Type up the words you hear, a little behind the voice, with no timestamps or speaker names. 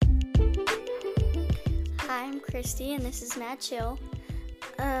Hi, I'm Christy, and this is Mad Chill.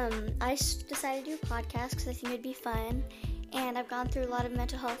 Decided to do a podcast because I think it'd be fun, and I've gone through a lot of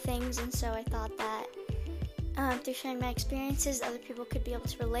mental health things, and so I thought that through sharing my experiences, other people could be able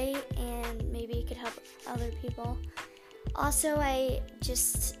to relate, and maybe it could help other people. Also, I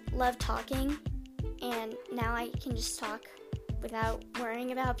just love talking, and now I can just talk without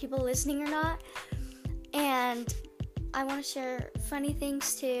worrying about people listening or not, and I want to share funny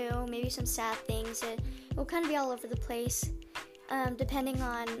things too, maybe some sad things. It will kind of be all over the place, depending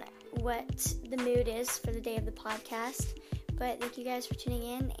on what the mood is for the day of the podcast. But thank you guys for tuning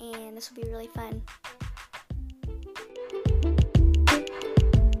in, and this will be really fun.